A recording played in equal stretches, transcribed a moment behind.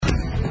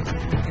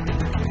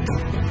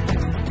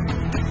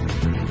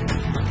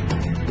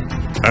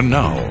And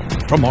now,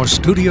 from our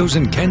studios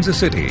in Kansas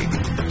City,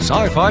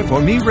 Sci-Fi for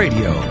Me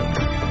Radio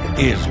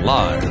is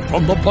live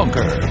from the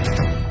bunker.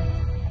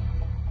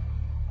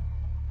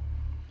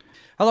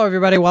 Hello,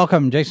 everybody.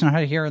 Welcome. Jason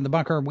Hutt here in the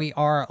bunker. We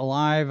are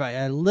live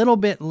a little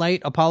bit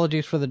late.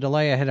 Apologies for the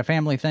delay. I had a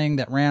family thing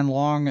that ran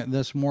long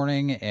this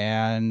morning,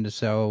 and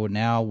so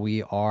now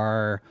we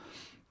are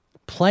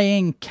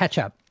playing catch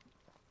up.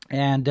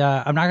 And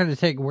I'm not going to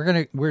take.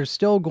 We're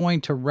still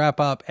going to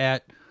wrap up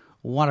at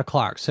 1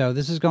 o'clock. So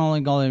this is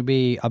only going to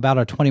be about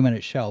a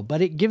 20-minute show,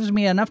 but it gives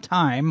me enough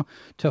time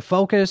to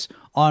focus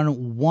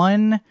on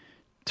one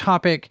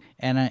topic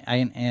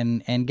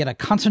and get a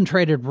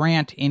concentrated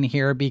rant in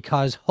here,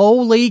 because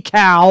holy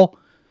cow,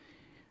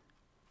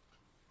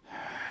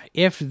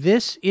 if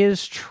this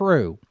is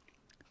true,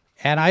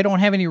 and I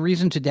don't have any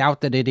reason to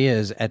doubt that it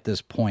is at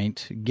this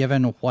point,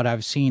 given what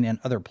I've seen in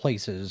other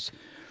places,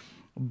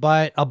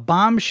 but a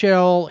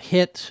bombshell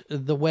hit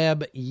the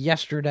web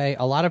yesterday.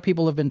 A lot of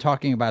people have been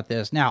talking about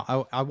this.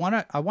 Now, I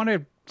want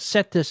to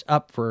set this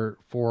up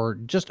for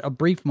just a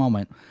brief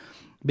moment,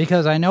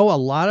 because I know a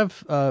lot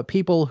of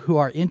people who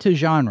are into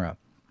genre.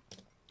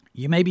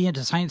 You may be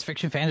into science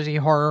fiction, fantasy,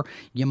 horror.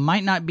 You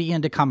might not be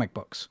into comic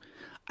books.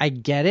 I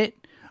get it,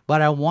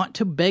 but I want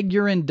to beg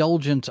your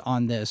indulgence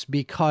on this,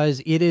 because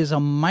it is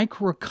a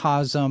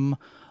microcosm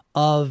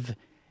of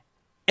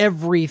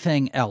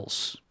everything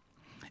else.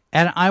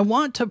 And I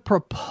want to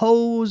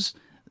propose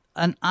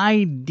an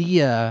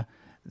idea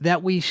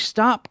that we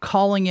stop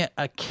calling it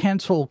a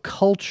cancel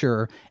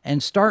culture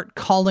and start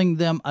calling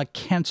them a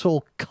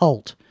cancel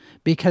cult,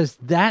 because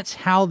that's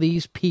how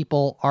these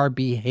people are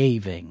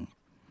behaving.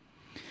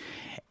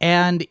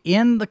 And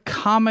in the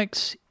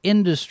comics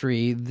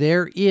industry,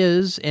 there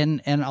is,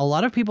 and a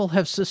lot of people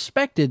have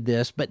suspected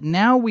this, but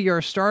now we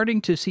are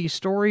starting to see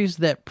stories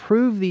that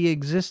prove the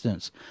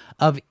existence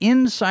of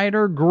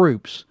insider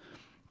groups,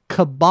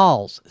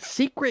 cabals,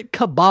 secret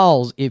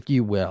cabals, if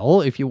you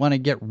will, if you want to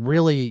get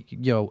really,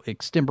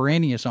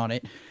 extemporaneous on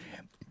it.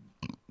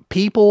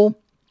 People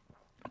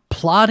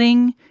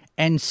plotting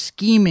and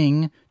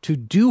scheming to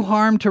do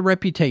harm to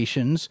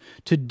reputations,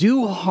 to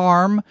do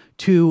harm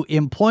to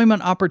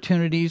employment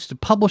opportunities, to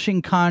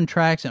publishing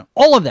contracts, and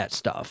all of that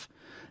stuff.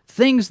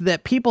 Things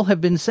that people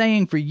have been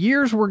saying for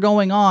years were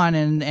going on,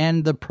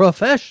 and the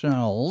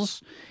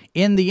professionals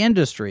in the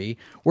industry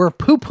were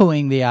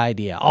poo-pooing the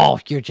idea. Oh,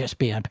 you're just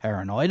being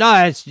paranoid.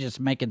 Oh, it's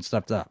just making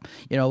stuff up.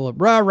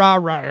 Rah, rah, rah,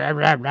 rah,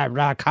 rah, rah,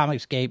 rah,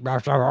 Comicsgate,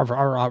 rah, rah, rah,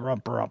 rah, rah,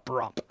 rah,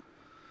 rah.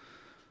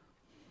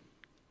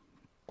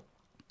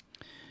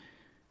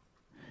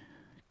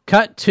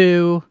 Cut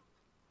to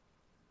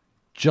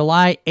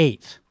July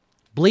 8th.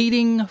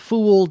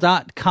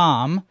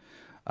 Bleedingfool.com.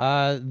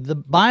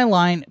 The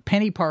byline,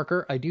 Penny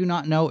Parker. I do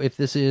not know if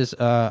this is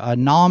a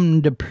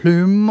nom de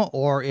plume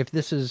or if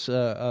this is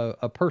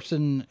a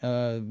person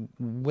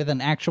with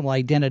an actual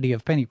identity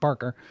of Penny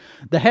Parker.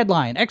 The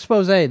headline,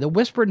 expose, the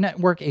Whisper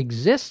Network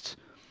exists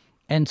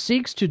and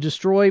seeks to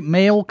destroy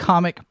male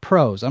comic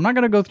pros. I'm not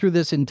going to go through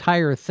this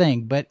entire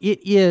thing, but it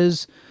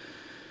is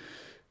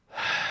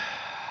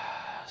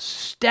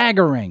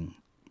staggering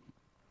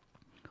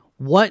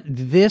what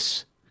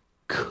this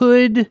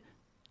could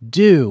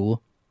do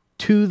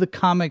to the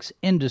comics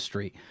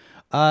industry.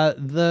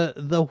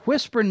 The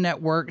Whisper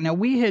Network. Now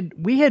we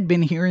had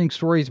been hearing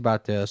stories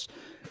about this,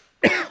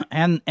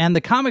 and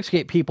the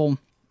Comicsgate people.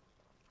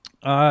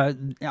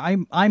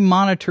 I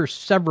monitor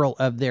several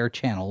of their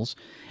channels,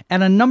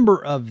 and a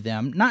number of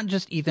them, not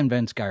just Ethan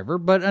Van Sciver,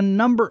 but a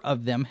number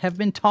of them have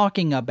been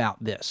talking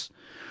about this.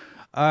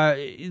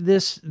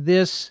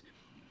 This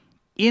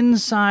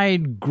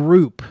inside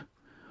group,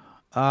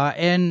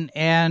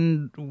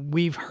 and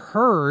we've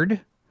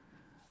heard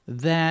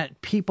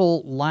that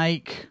people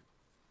like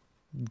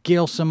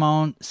Gail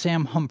Simone,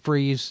 Sam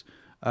Humphries,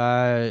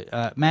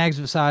 Mags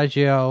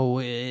Visaggio,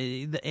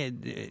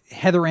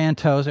 Heather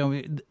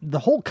Antos, the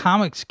whole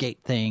Comicsgate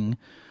thing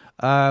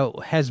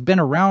has been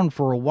around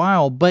for a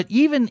while. But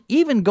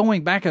even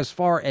going back as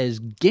far as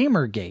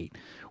Gamergate,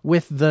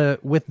 with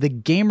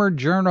the Gamer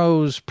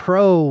Journos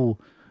Pro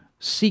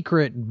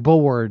secret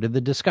board,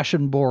 the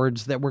discussion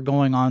boards that were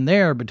going on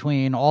there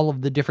between all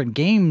of the different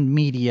game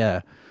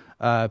media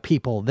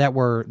people that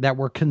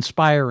were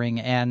conspiring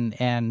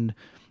and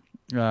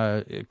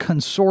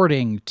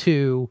consorting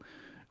to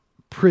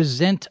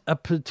present a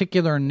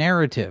particular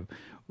narrative.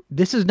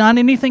 This is not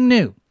anything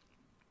new.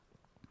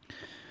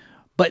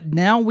 But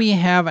now we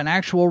have an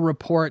actual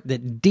report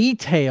that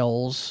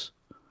details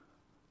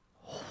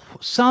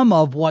some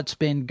of what's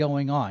been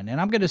going on. And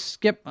I'm going to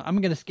skip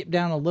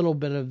down a little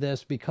bit of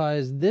this,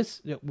 because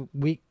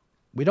we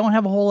don't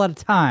have a whole lot of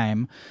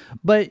time,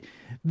 but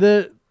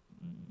the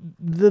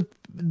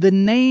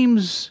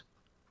names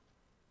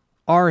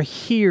are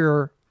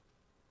here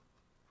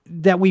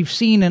that we've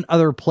seen in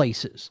other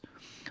places.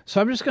 So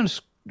I'm just going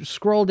to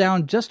scroll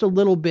down just a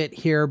little bit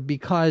here,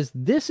 because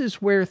this is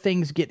where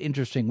things get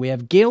interesting. We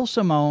have Gail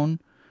Simone.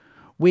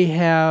 We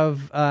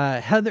have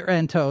Heather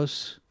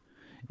Antos.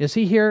 You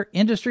see here,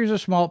 industries are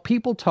small.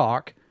 People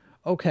talk.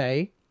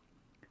 Okay.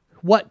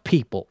 What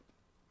people?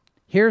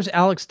 Here's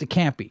Alex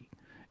DeCampi.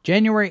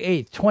 January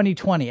 8th,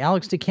 2020,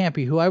 Alex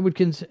DeCampi, who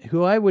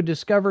I would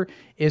discover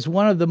is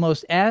one of the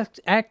most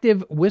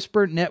active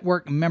Whisper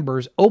Network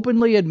members,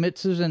 openly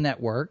admits there's a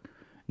network.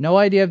 No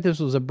idea if this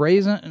was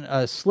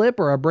a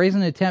slip or a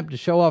brazen attempt to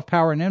show off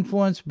power and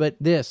influence, but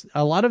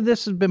a lot of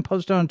this has been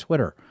posted on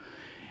Twitter.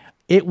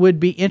 It would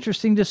be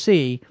interesting to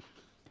see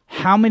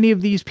how many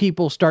of these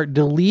people start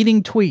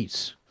deleting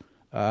tweets.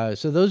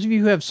 So those of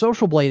you who have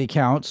Social Blade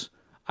accounts,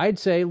 I'd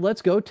say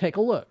let's go take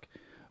a look.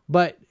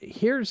 But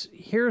here's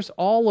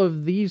all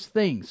of these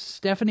things.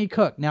 Stephanie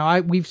Cook. Now,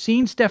 we've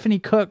seen Stephanie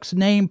Cook's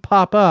name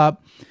pop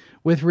up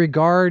with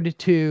regard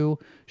to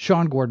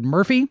Sean Gordon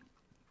Murphy.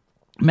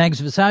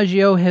 Mags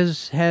Visaggio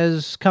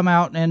has come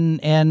out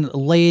and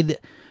laid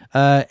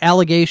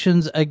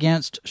allegations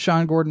against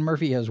Sean Gordon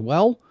Murphy as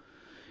well,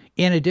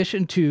 in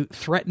addition to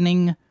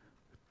threatening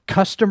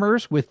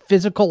customers with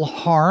physical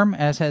harm,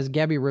 as has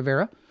Gabby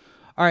Rivera.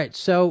 All right,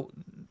 so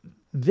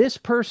this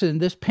person,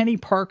 this Penny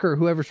Parker,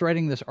 whoever's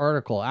writing this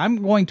article, I'm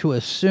going to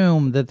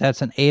assume that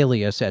that's an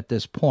alias at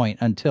this point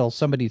until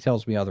somebody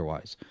tells me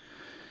otherwise.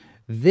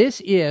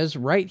 This is,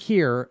 right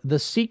here, the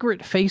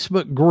secret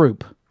Facebook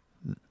group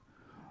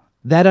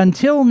that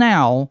until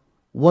now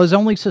was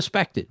only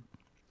suspected.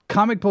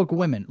 Comic Book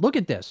Women. Look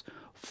at this.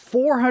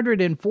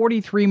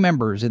 443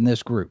 members in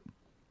this group.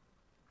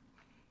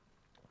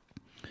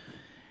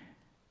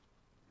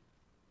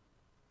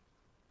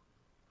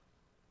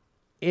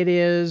 It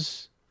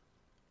is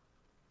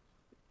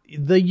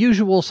the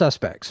usual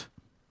suspects.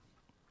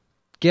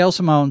 Gail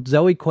Simone,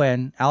 Zoe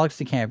Quinn, Alex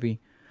DeCampi,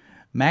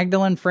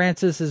 Magdalene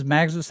Francis is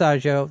Mags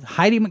Visaggio,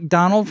 Heidi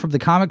McDonald from the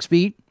Comics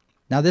Beat.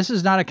 Now, this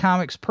is not a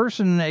comics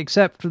person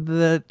except for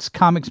the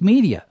comics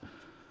media.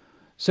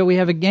 So we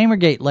have a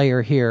Gamergate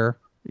layer here,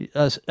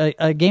 a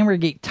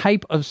Gamergate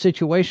type of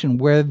situation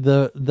where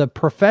the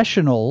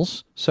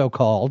professionals,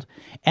 so-called,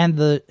 and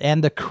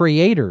the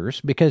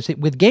creators, because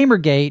with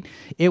Gamergate,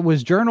 it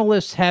was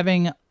journalists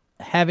having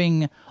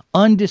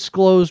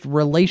undisclosed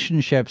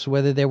relationships,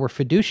 whether they were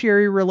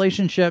fiduciary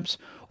relationships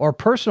or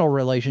personal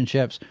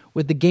relationships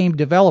with the game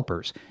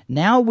developers.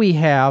 Now we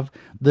have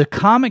the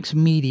comics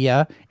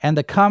media and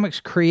the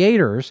comics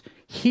creators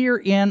here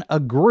in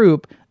a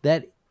group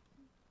that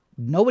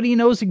nobody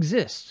knows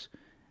exists.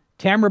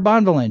 Tamara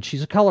Bonvillain,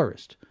 she's a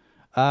colorist.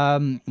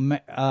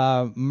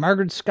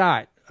 Margaret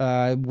Scott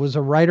was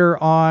a writer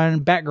on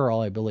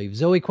Batgirl, I believe.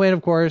 Zoe Quinn,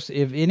 of course,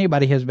 if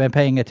anybody has been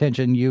paying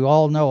attention, you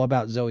all know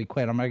about Zoe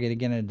Quinn. I'm not going to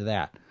get into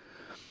that.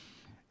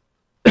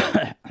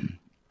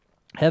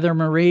 Heather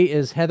Marie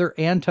is Heather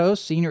Antos,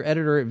 senior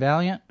editor at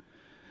Valiant.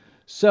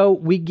 So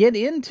we get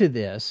into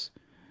this.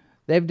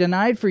 They've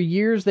denied for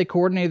years they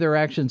coordinate their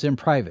actions in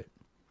private.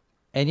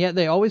 And yet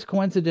they always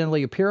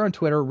coincidentally appear on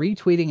Twitter,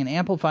 retweeting and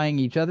amplifying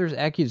each other's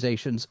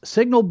accusations,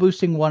 signal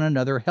boosting one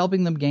another,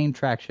 helping them gain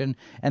traction,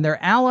 and their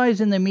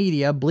allies in the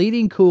media,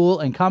 Bleeding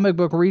Cool and Comic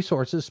Book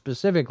Resources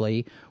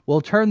specifically,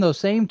 will turn those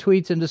same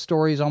tweets into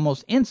stories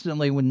almost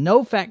instantly with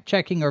no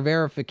fact-checking or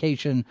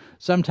verification,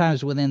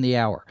 sometimes within the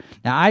hour.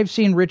 Now, I've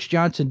seen Rich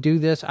Johnson do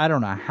this I don't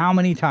know how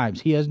many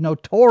times. He is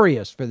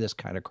notorious for this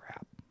kind of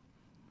crap.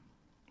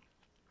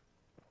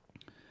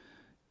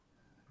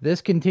 This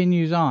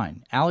continues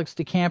on. Alex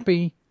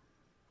DeCampi.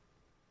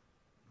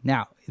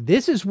 Now,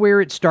 this is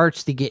where it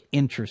starts to get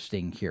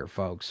interesting here,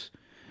 folks.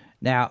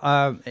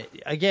 Now,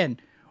 again,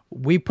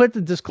 we put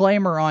the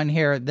disclaimer on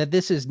here that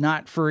this is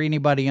not for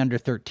anybody under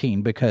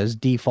 13 because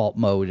default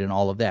mode and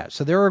all of that.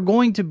 So there are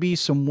going to be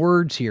some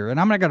words here, and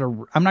I'm not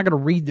going to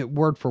read it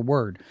word for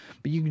word,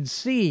 but you can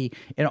see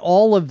in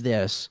all of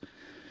this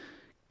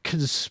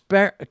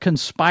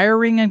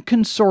conspiring and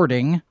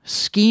consorting,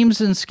 schemes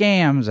and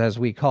scams, as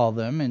we call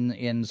them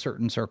in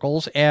certain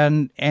circles,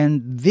 and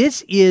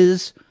this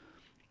is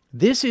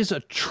a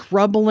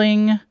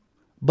troubling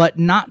but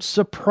not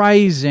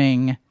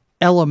surprising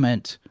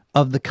element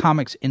of the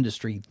comics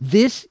industry.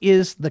 This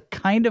is the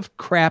kind of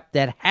crap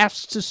that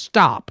has to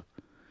stop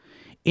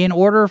in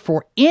order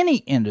for any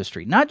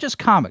industry, not just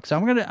comics.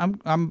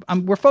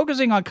 We're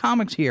focusing on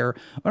comics here,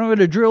 but I'm going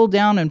to drill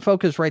down and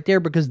focus right there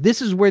because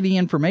this is where the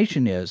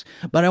information is.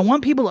 But I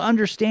want people to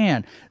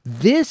understand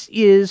this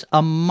is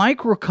a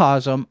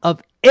microcosm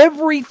of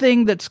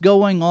everything that's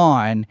going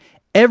on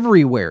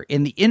everywhere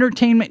in the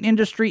entertainment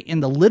industry, in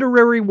the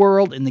literary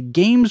world, in the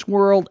games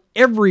world,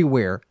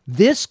 everywhere.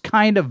 This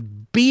kind of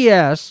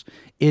BS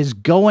is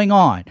going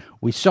on.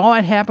 We saw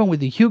it happen with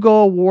the Hugo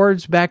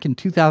Awards back in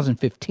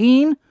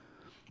 2015.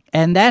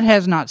 And that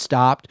has not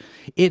stopped.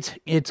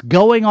 It's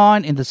going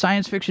on in the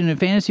Science Fiction and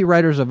Fantasy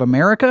Writers of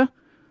America.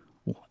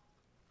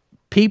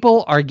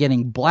 People are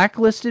getting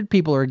blacklisted.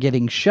 People are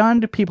getting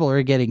shunned. People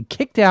are getting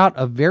kicked out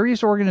of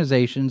various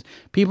organizations.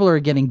 People are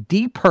getting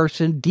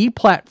depersoned,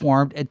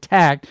 deplatformed,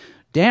 attacked.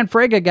 Dan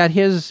Frega got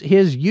his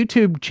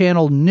YouTube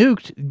channel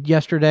nuked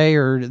yesterday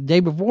or the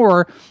day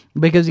before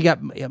because he got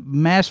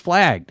mass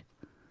flagged.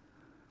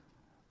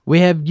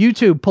 We have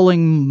YouTube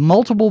pulling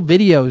multiple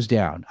videos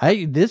down.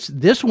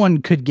 This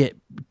one could get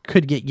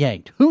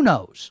yanked. Who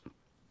knows?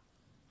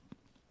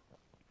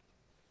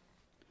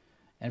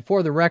 And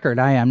for the record,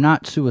 I am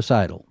not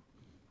suicidal.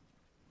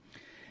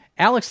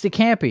 Alex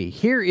DeCampi,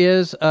 here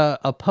is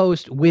a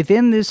post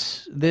within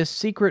this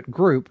secret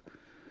group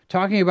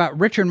talking about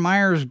Richard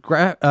Meyer's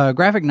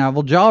graphic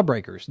novel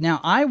Jawbreakers. Now,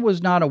 I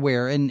was not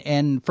aware,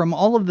 and from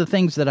all of the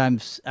things that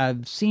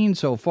I've seen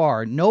so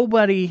far,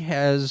 nobody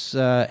has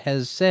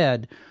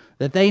said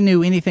that they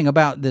knew anything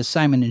about this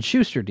Simon &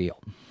 Schuster deal.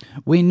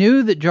 We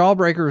knew that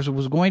Jawbreakers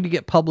was going to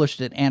get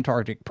published at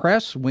Antarctic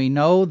Press. We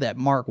know that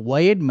Mark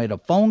Waid made a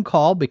phone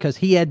call because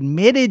he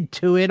admitted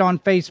to it on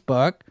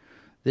Facebook.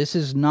 This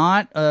is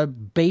not a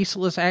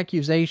baseless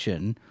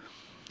accusation.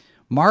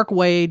 Mark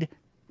Waid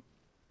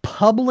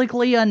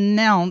publicly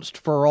announced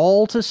for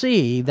all to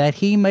see that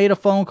he made a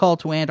phone call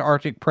to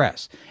Antarctic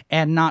Press.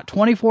 And not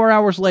 24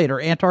 hours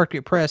later,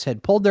 Antarctic Press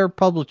had pulled their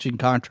publishing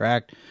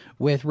contract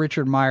with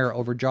Richard Meyer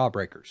over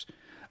Jawbreakers,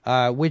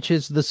 which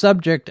is the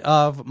subject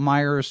of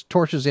Meyer's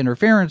tortious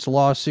interference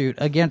lawsuit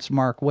against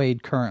Mark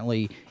Waid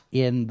currently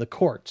in the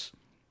courts.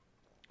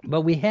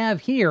 But we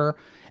have here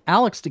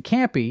Alex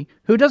DeCampi,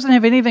 who doesn't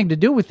have anything to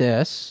do with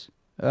this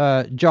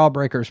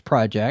Jawbreakers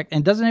project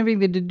and doesn't have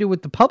anything to do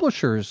with the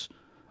publishers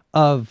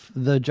of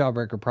the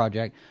Jawbreaker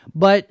project,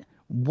 but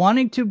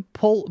wanting to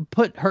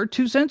put her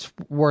 2 cents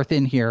worth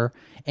in here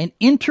and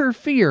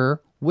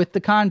interfere with the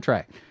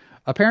contract.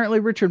 Apparently,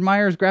 Richard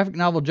Meyer's graphic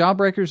novel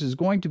Jawbreakers is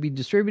going to be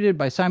distributed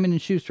by Simon &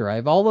 Schuster. I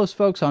have all those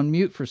folks on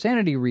mute for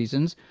sanity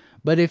reasons,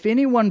 but if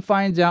anyone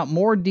finds out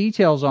more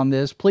details on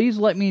this, please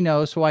let me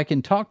know so I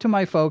can talk to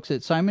my folks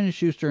at Simon &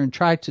 Schuster and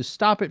try to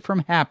stop it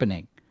from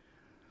happening.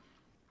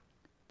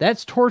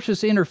 That's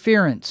tortious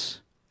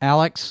interference,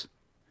 Alex.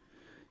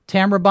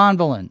 Tamara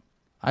Bonvillain.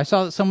 I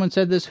saw that someone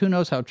said this. Who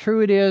knows how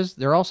true it is?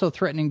 They're also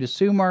threatening to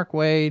sue Mark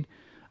Waid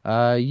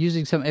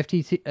using some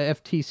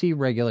FTC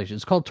regulations.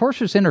 It's called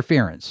tortious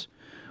interference.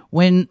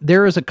 When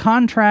there is a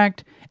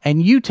contract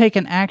and you take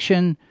an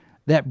action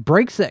that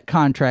breaks that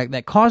contract,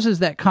 that causes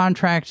that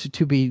contract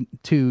to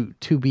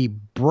be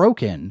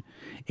broken,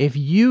 if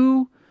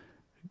you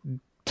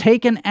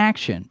take an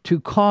action to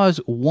cause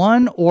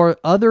one or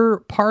other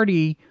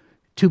party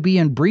to be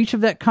in breach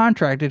of that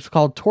contract, it's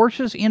called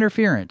tortious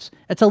interference.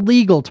 It's a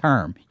legal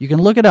term. You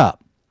can look it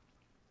up.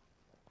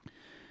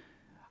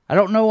 I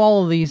don't know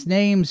all of these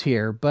names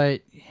here,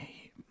 but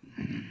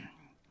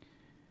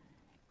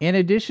in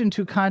addition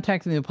to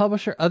contacting the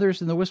publisher,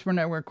 others in the Whisper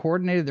Network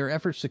coordinated their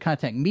efforts to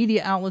contact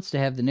media outlets to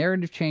have the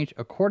narrative change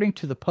according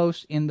to the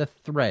post in the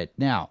thread.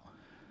 Now,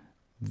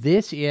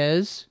 this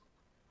is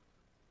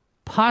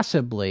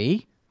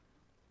possibly,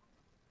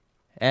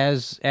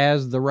 as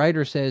the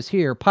writer says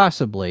here,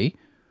 possibly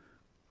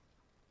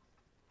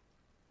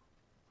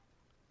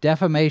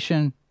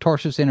defamation,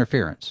 tortious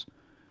interference.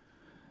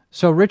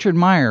 So Richard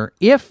Meyer,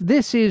 if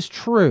this is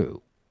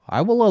true,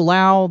 I will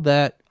allow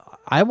that.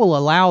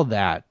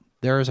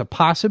 There is a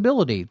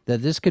possibility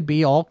that this could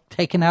be all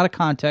taken out of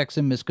context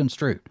and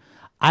misconstrued.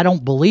 I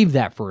don't believe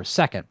that for a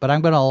second, but I'm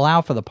going to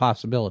allow for the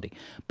possibility.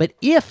 But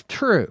if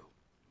true,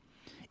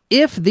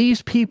 if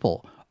these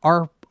people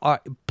are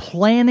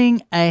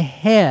planning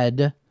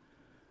ahead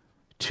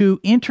to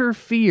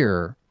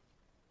interfere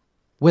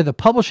with a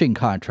publishing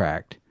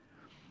contract,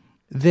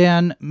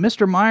 then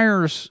Mr.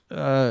 Meyer's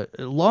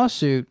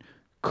lawsuit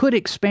could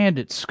expand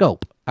its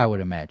scope, I would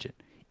imagine.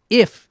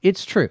 If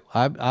it's true,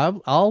 I'll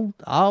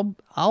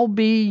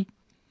be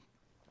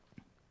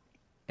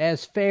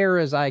as fair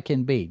as I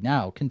can be.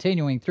 Now,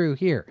 continuing through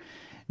here.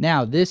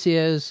 Now, this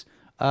is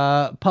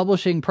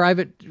publishing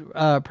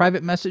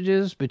private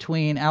messages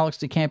between Alex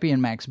DeCampi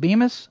and Max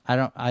Bemis.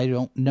 I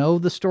don't know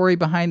the story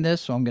behind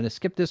this, so I'm going to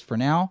skip this for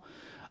now.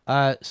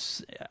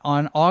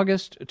 On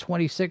August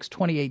 26,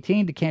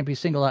 2018, DeCampi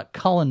singled out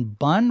Cullen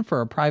Bunn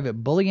for a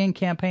private bullying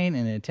campaign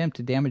in an attempt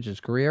to damage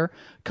his career.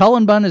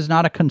 Cullen Bunn is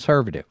not a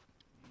conservative.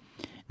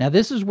 Now,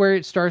 this is where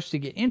it starts to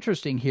get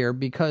interesting here,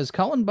 because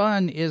Cullen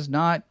Bunn is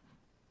not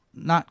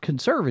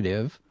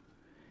conservative,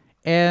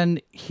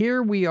 and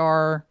here we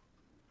are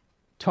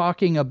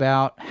talking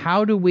about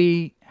how do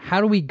we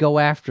go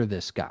after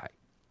this guy.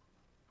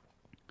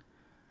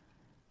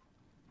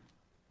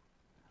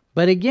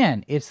 But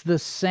again, it's the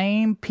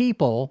same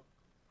people: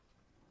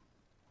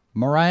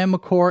 Mariah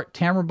McCourt,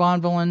 Tamara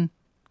Bonvillain,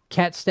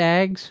 Kat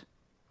Staggs,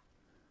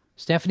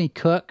 Stephanie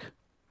Cook.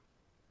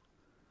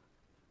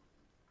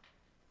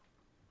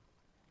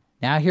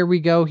 Now here we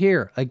go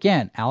here.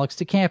 Again, Alex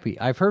DeCampi.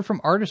 I've heard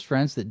from artist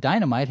friends that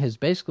Dynamite has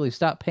basically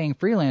stopped paying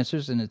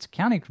freelancers and its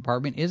accounting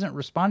department isn't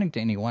responding to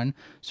anyone.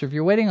 So if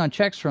you're waiting on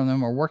checks from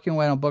them or working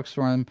away on books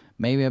from them,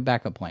 maybe a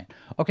backup plan.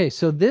 Okay,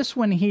 so this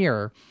one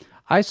here,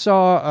 I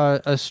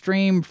saw a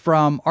stream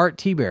from Art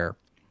T-Bear,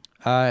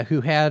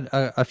 who had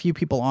a few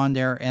people on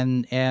there,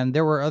 and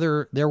there were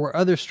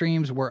other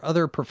streams where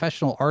other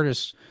professional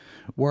artists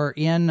were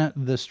in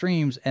the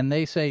streams, and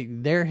they say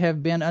there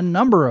have been a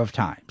number of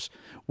times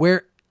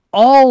where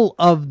all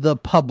of the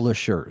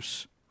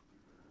publishers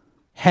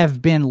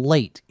have been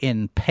late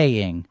in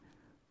paying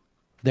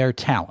their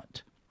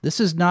talent. This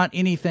is not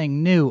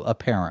anything new,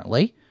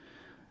 apparently.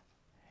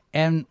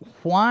 And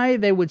why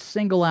they would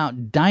single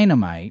out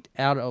Dynamite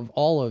out of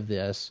all of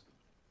this,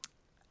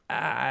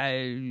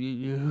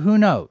 who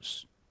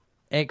knows?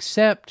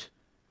 Except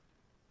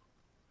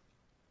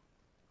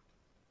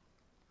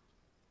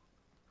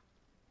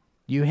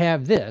you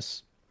have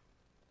this.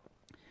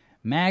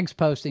 Mags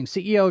posting,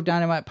 CEO of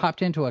Dynamite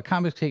popped into a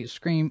Comicsgate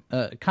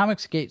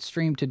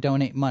stream to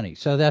donate money.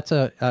 So that's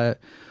a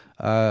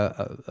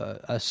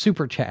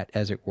super chat,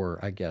 as it were,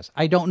 I guess.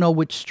 I don't know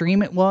which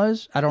stream it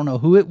was. I don't know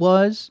who it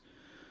was.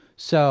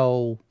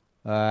 So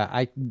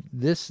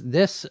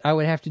this I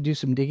would have to do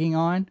some digging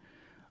on.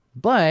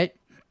 But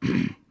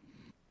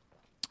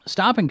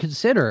stop and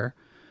consider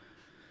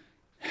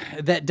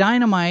that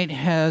Dynamite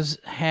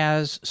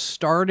has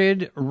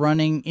started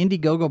running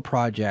Indiegogo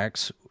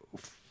projects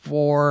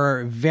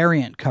for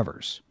variant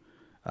covers.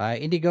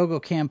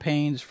 Indiegogo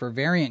campaigns for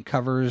variant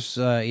covers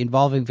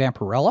involving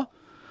Vampirella.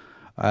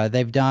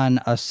 They've done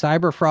a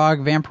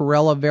Cyberfrog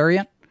Vampirella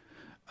variant.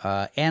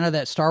 Anna,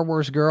 that Star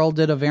Wars girl,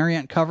 did a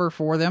variant cover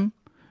for them.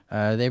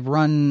 They've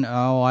run,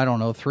 I don't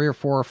know, 3 or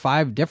 4 or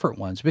 5 different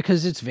ones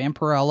because it's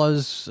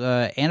Vampirella's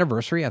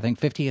anniversary, I think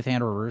 50th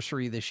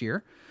anniversary this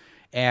year.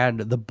 And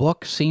the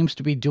book seems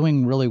to be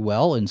doing really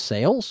well in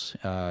sales.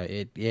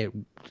 It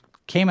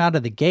came out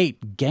of the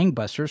gate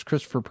gangbusters.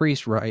 Christopher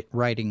Priest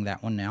writing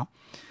that one now.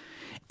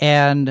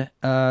 And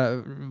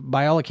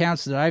by all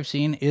accounts that I've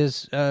seen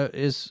is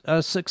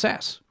a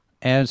success.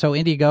 And so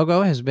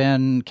Indiegogo has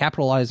been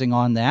capitalizing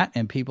on that,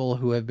 and people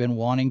who have been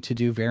wanting to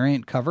do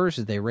variant covers,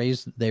 they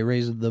raised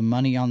the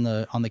money on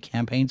the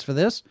campaigns for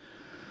this.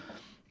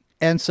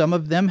 And some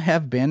of them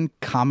have been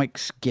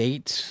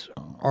Comicsgate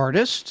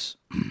artists.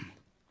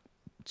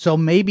 So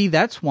maybe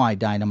that's why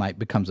Dynamite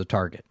becomes a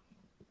target,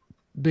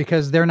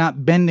 because they're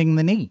not bending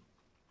the knee.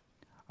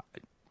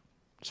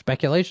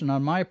 Speculation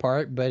on my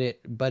part, but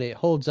it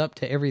holds up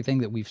to everything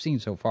that we've seen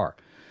so far.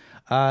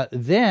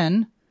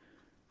 Then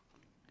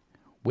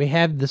we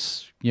have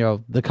this,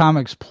 the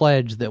comics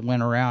pledge that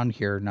went around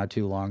here not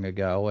too long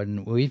ago,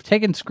 and we've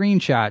taken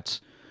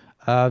screenshots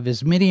of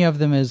as many of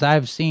them as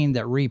I've seen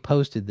that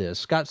reposted this.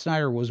 Scott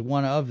Snyder was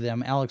one of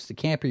them. Alex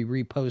DeCampi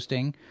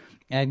reposting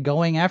and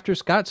going after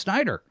Scott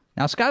Snyder.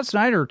 Now, Scott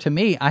Snyder, to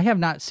me, I have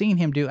not seen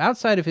him do,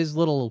 outside of his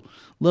little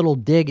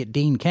dig at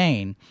Dean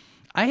Cain,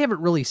 I haven't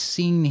really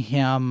seen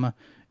him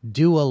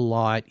do a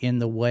lot in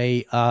the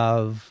way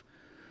of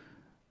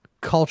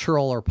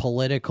cultural or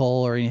political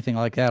or anything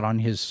like that on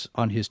his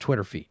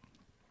Twitter feed.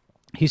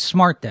 He's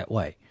smart that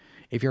way.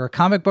 If you're a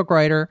comic book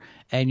writer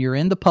and you're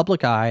in the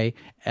public eye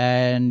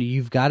and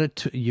you've got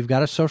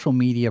a social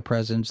media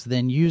presence,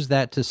 then use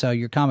that to sell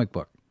your comic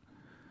book.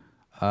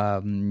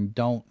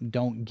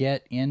 Don't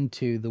get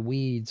into the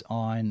weeds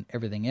on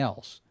everything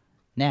else.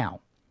 Now,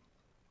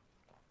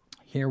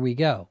 here we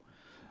go.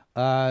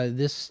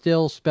 This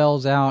still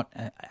spells out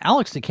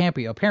Alex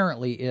DeCampi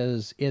apparently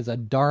is a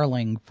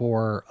darling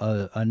for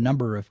a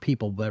number of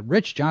people, but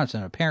Rich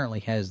Johnson apparently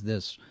has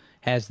this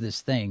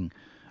thing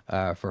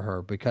for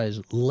her,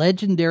 because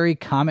legendary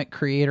comic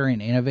creator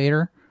and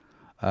innovator,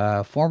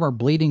 former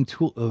Bleeding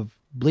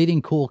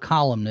Cool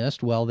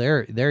columnist. Well,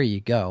 there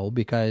you go.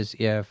 Because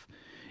if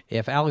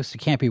Alex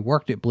DeCampi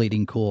worked at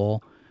Bleeding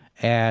Cool,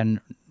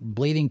 and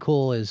Bleeding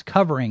Cool is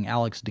covering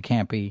Alex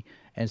DeCampi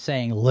and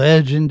saying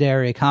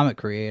legendary comic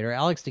creator,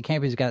 Alex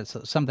DeCampi's got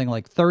something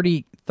like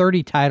 30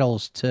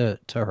 titles to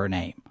her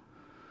name.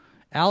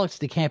 Alex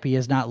DeCampi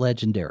is not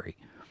legendary.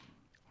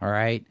 All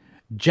right.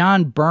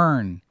 John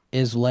Byrne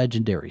is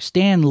legendary.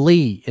 Stan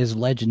Lee is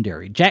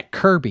legendary. Jack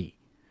Kirby,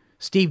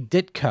 Steve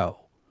Ditko,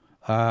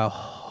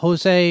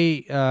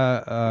 Jose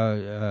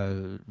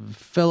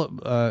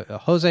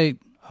Jose.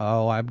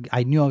 Oh,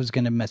 I knew I was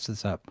going to mess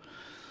this up.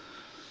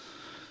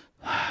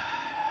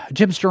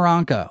 Jim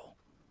Steranko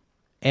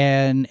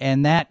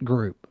and that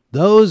group.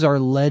 Those are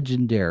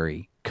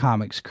legendary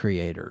comics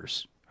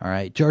creators. All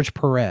right. George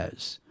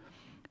Perez,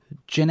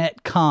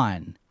 Jeanette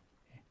Kahn.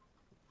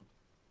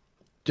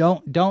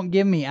 Don't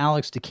give me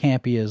Alex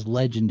DeCampi as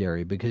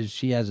legendary, because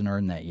she hasn't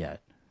earned that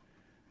yet.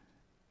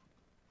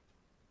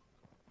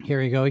 Here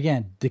we go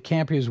again.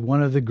 DeCampi is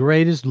one of the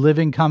greatest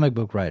living comic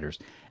book writers.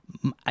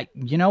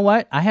 You know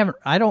what? I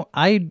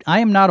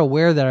am not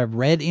aware that I've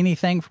read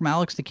anything from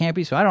Alex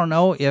DeCampi, so I don't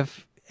know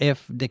if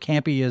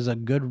DeCampi is a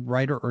good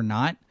writer or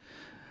not.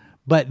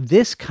 But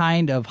this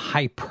kind of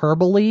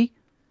hyperbole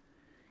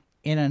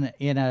in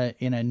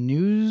a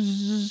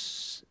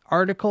news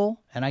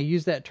article, and I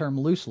use that term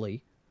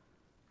loosely,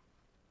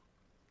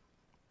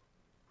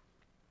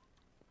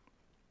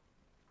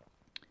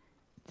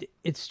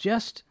 it's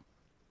just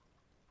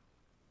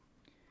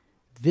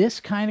this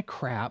kind of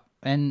crap.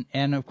 And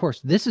of course,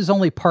 this is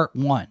only part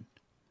 1.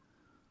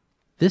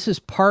 This is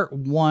part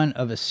 1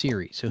 of a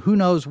series. So who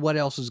knows what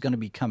else is going to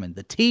be coming.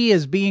 The tea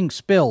is being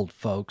spilled,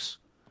 folks.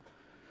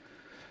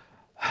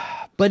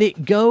 But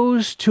it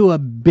goes to a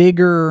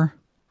bigger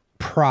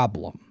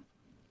problem.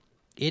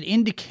 It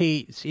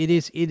indicates, it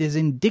is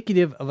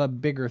indicative of a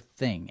bigger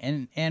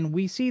thing. And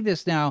we see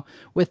this now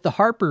with the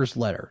Harper's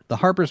letter, the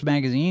Harper's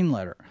Magazine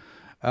letter.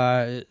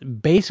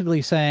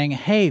 Basically saying,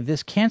 hey,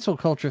 this cancel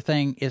culture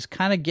thing is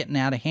kind of getting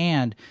out of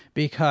hand,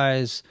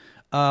 because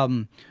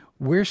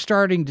we're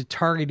starting to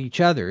target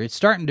each other. It's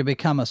starting to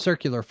become a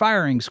circular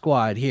firing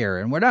squad here,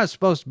 and we're not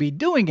supposed to be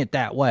doing it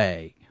that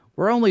way.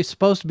 We're only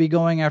supposed to be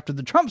going after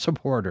the Trump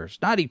supporters,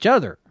 not each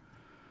other.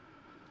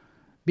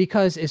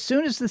 Because as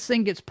soon as this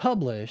thing gets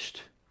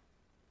published,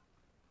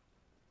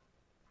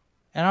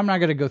 and I'm not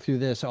going to go through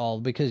this all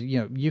because,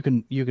 you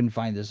can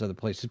find this other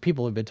places.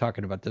 People have been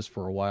talking about this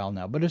for a while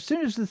now. But as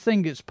soon as the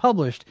thing gets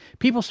published,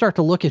 people start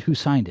to look at who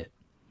signed it.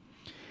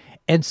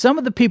 And some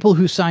of the people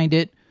who signed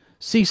it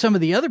see some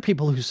of the other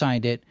people who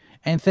signed it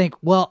and think,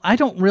 well, I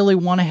don't really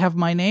want to have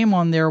my name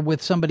on there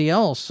with somebody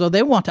else. So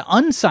they want to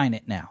unsign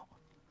it now.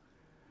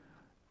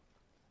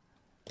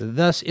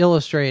 Thus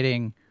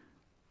illustrating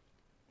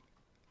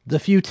the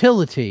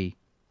futility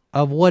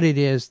of what it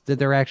is that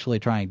they're actually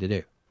trying to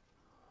do.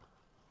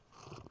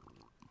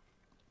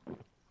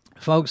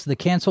 Folks, the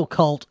cancel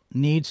cult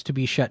needs to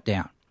be shut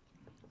down.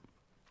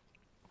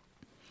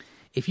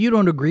 If you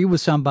don't agree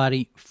with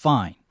somebody,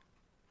 fine.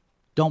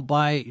 Don't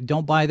buy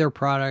their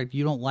product.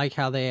 You don't like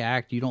how they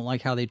act. You don't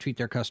like how they treat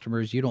their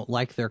customers. You don't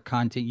like their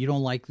content. You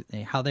don't like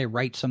how they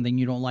write something.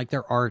 You don't like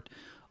their art.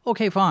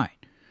 Okay, fine.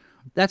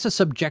 That's a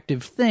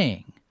subjective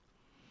thing.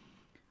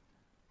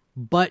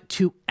 But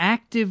to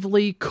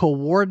actively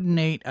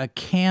coordinate a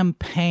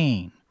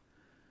campaign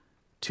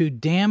to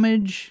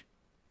damage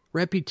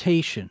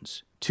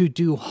reputations, to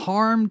do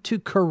harm to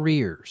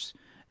careers,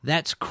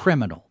 that's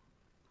criminal.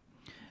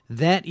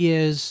 That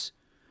is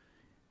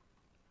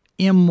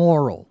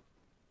immoral,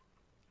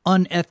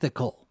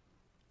 unethical,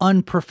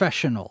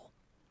 unprofessional,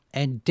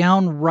 and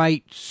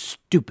downright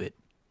stupid.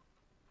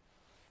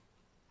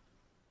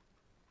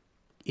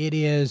 It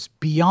is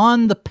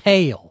beyond the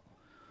pale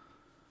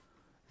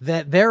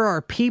that there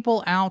are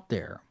people out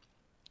there.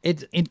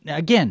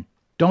 Again,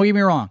 don't get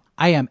me wrong.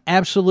 I am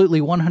absolutely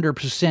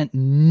 100%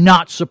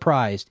 not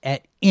surprised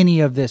at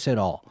any of this at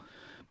all.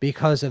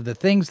 Because of the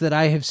things that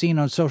I have seen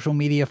on social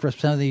media from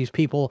some of these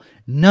people,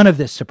 none of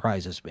this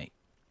surprises me.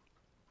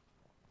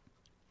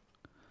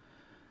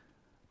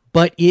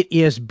 But it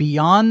is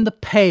beyond the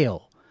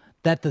pale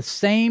that the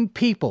same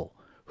people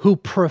who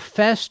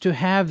profess to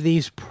have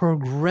these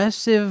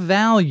progressive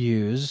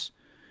values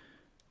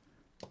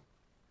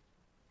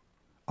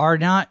are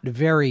not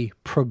very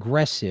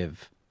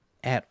progressive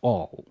at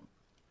all.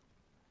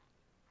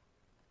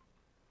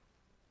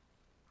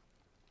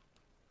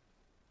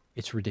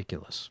 It's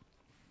ridiculous.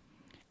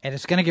 And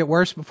it's going to get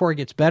worse before it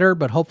gets better,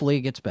 but hopefully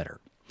it gets better.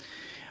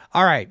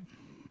 All right.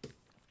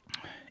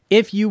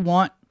 If you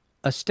want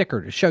a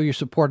sticker to show your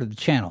support of the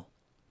channel,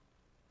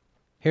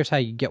 here's how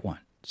you get one.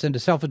 Send a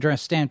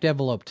self-addressed stamped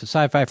envelope to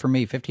Sci-Fi for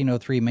Me,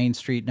 1503 Main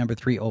Street, number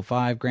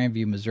 305,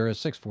 Grandview, Missouri,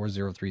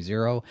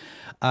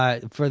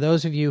 64030. For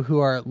those of you who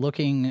are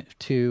looking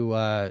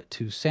to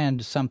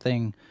send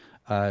something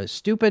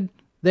stupid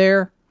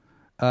there,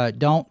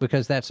 don't,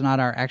 because that's not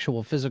our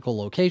actual physical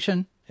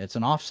location. It's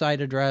an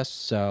off-site address,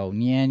 so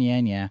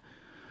yeah.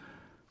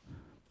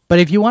 But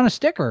if you want a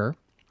sticker,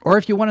 or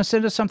if you want to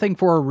send us something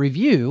for a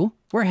review,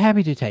 we're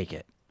happy to take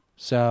it.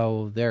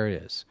 So there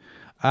it is.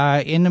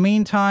 In the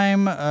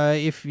meantime,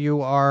 if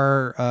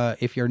you're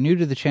new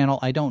to the channel,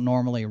 I don't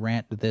normally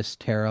rant this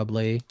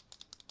terribly.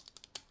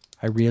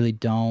 I really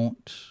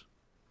don't.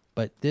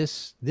 But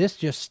this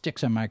just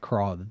sticks in my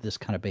craw that this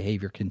kind of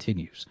behavior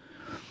continues.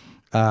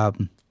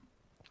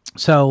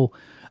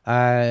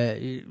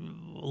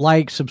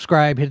 Like,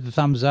 subscribe, hit the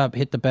thumbs up,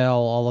 hit the bell,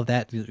 all of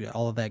that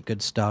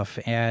good stuff.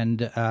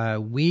 And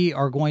we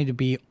are going to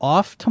be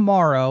off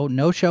tomorrow.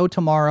 No show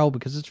tomorrow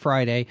because it's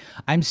Friday.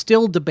 I'm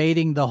still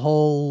debating the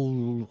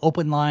whole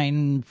open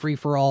line,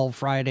 free-for-all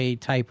Friday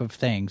type of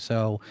thing.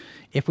 So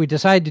if we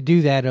decide to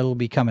do that, it'll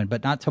be coming,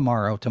 but not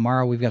tomorrow.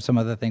 Tomorrow we've got some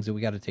other things that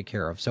we got to take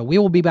care of. So we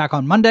will be back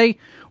on Monday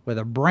with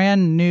a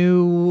brand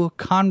new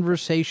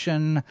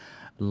conversation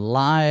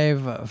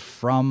live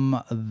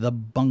from the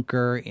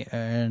bunker.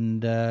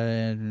 And we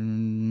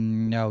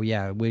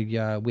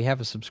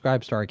have a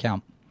Subscribestar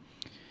account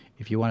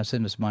if you want to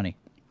send us money.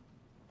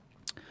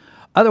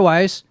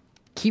 Otherwise,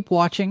 keep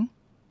watching.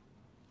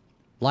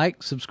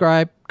 Like,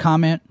 subscribe,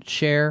 comment,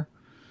 share.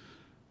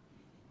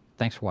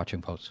 Thanks for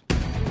watching, folks.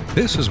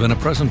 This has been a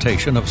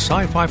presentation of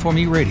Sci-Fi for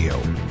Me Radio.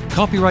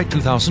 Copyright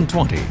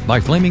 2020 by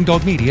Flaming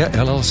Dog Media,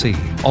 LLC.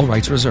 All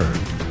rights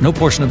reserved. No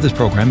portion of this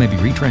program may be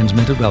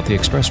retransmitted without the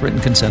express written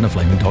consent of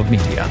Flaming Dog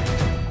Media.